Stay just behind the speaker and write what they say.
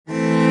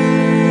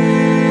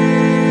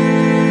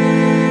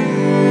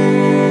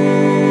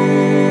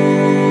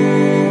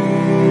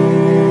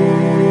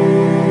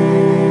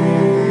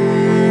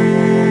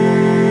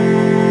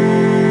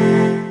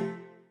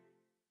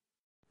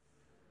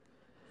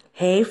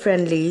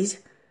friendlies,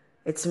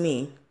 it's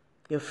me,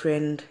 your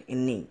friend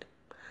in need.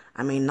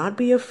 I may not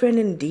be your friend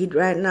indeed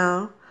right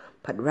now,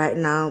 but right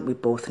now we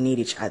both need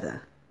each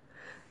other.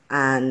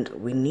 And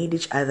we need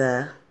each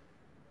other,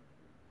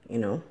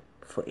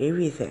 for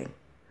everything.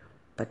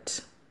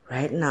 But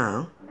right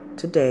now,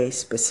 today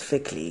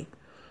specifically,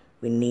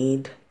 we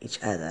need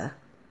each other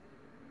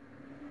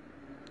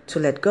to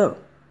let go.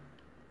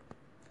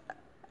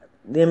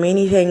 There are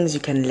many things you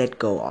can let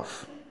go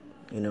of,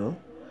 You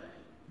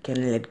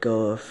can let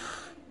go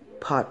of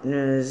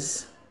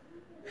partners,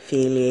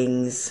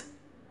 feelings,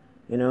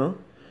 you know.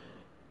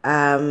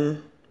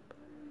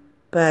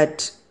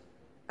 But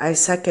I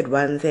suck at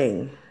one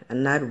thing,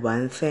 and that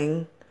one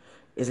thing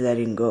is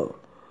letting go.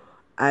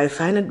 I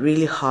find it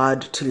really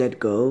hard to let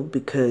go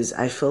because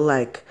I feel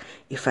like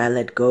if I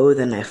let go,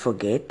 then I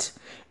forget.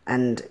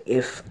 And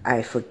if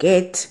I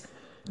forget,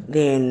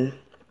 then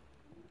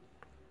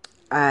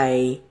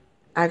I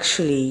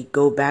actually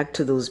go back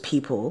to those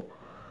people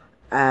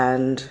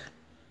and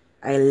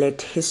I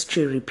let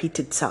history repeat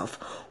itself,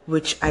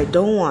 which I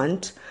don't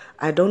want.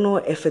 I don't know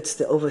if it's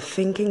the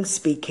overthinking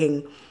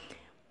speaking,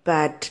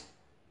 but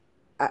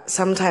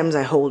sometimes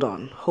I hold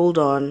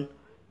on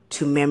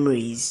to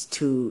memories,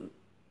 to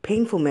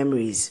painful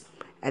memories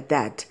at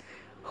that.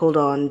 Hold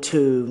on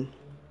to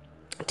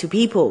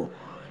people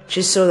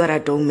just so that I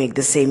don't make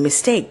the same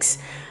mistakes.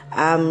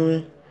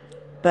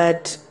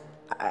 But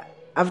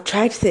I've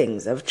tried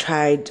things. I've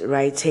tried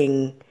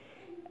writing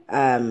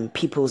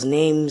people's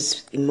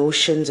names,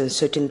 emotions, and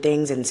certain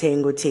things, and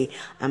saying, "Okay,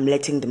 I'm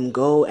letting them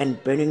go,"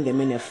 and burning them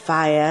in a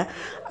fire.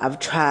 I've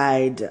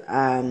tried.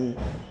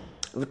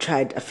 I've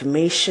tried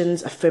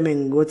affirmations,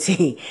 affirming,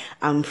 "Okay,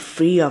 I'm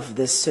free of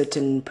this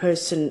certain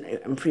person.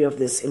 I'm free of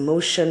this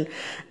emotion,"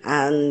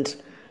 and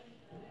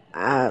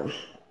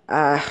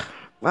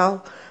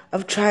well,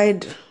 I've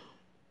tried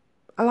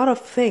a lot of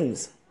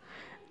things,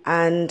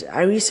 and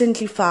I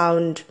recently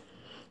found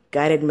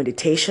guided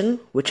meditation,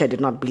 which I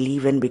did not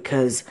believe in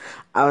because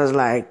I was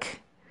like,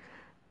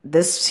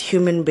 this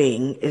human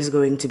being is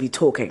going to be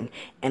talking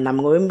and I'm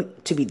going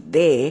to be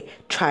there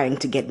trying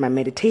to get my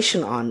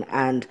meditation on,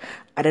 and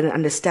I didn't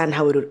understand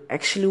how it would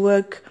actually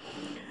work.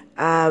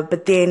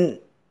 But then,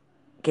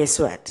 guess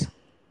what?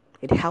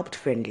 It helped,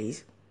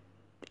 friendlies.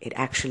 It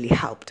actually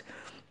helped.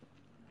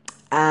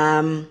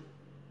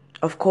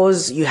 Of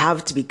course, you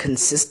have to be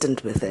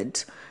consistent with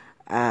it,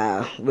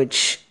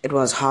 which it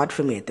was hard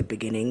for me at the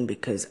beginning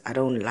because I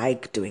don't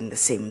like doing the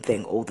same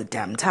thing all the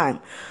damn time,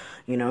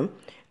 you know.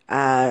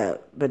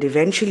 But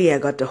eventually I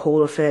got the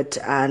hold of it,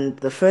 and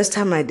the first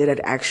time I did it,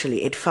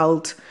 actually, it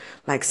felt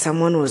like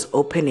someone was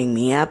opening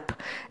me up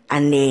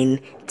and then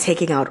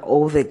taking out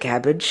all the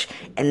garbage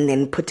and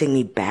then putting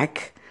me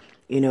back,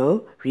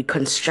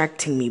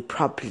 reconstructing me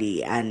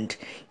properly and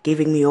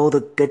giving me all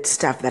the good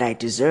stuff that I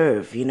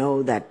deserve,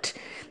 that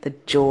the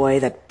joy,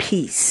 that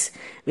peace.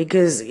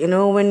 Because,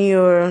 when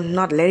you're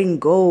not letting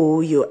go,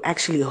 you're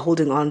actually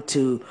holding on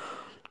to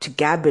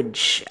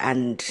garbage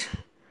and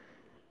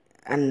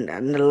a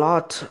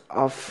lot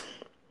of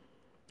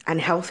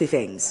unhealthy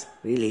things,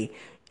 really.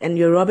 And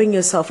you're robbing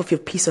yourself of your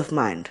peace of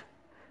mind.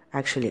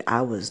 Actually,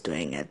 I was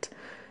doing it.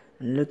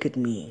 And look at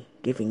me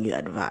giving you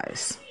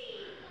advice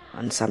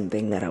on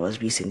something that I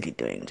was recently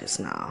doing just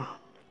now.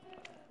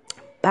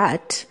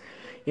 But,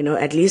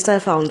 at least I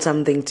found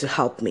something to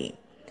help me.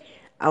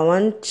 I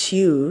want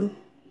you,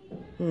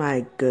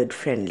 my good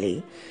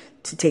friendly,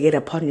 to take it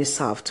upon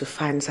yourself to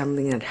find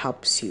something that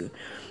helps you,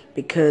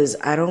 because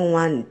I don't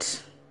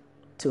want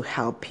to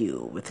help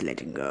you with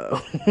letting go.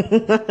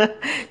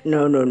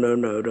 No, no, no,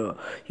 no, no.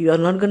 You are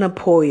not going to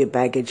pour your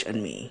baggage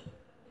on me.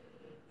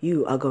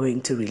 You are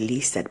going to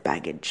release that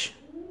baggage.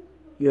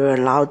 You're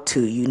allowed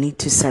to. You need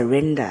to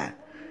surrender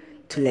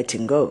to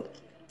letting go.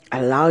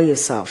 Allow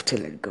yourself to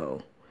let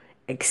go.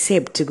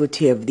 Accept to go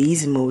to have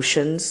these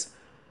emotions,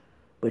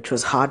 which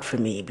was hard for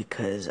me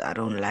because I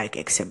don't like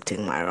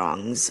accepting my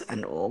wrongs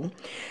and all.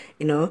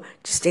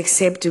 Just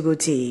accept to go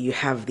to you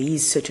have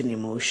these certain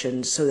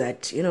emotions so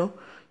that, you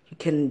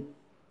can,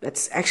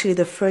 that's actually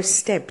the first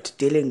step to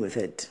dealing with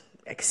it.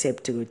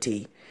 Accept to go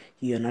to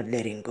you're not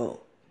letting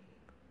go.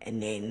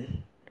 And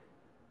then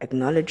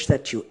acknowledge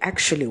that you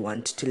actually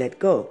want to let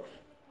go.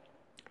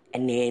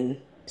 And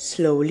then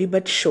slowly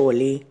but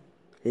surely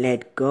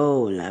let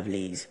go,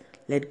 lovelies.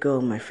 Let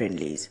go, my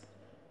friendlies.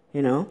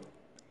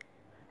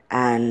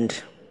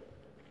 And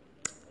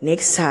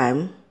next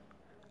time,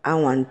 I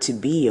want to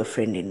be your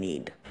friend in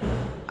need.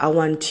 I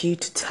want you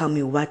to tell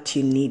me what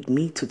you need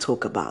me to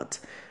talk about.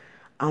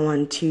 I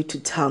want you to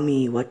tell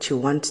me what you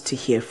want to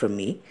hear from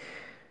me.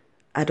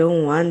 I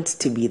don't want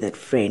to be that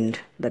friend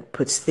that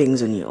puts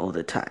things on you all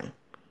the time.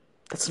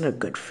 That's not a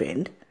good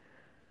friend.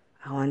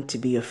 I want to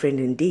be your friend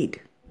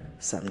indeed.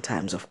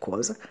 Sometimes, of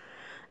course.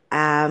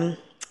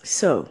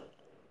 So,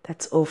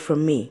 that's all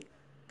from me.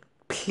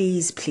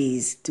 Please,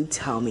 please do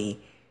tell me,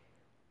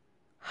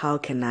 how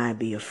can I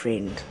be your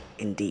friend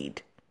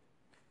indeed?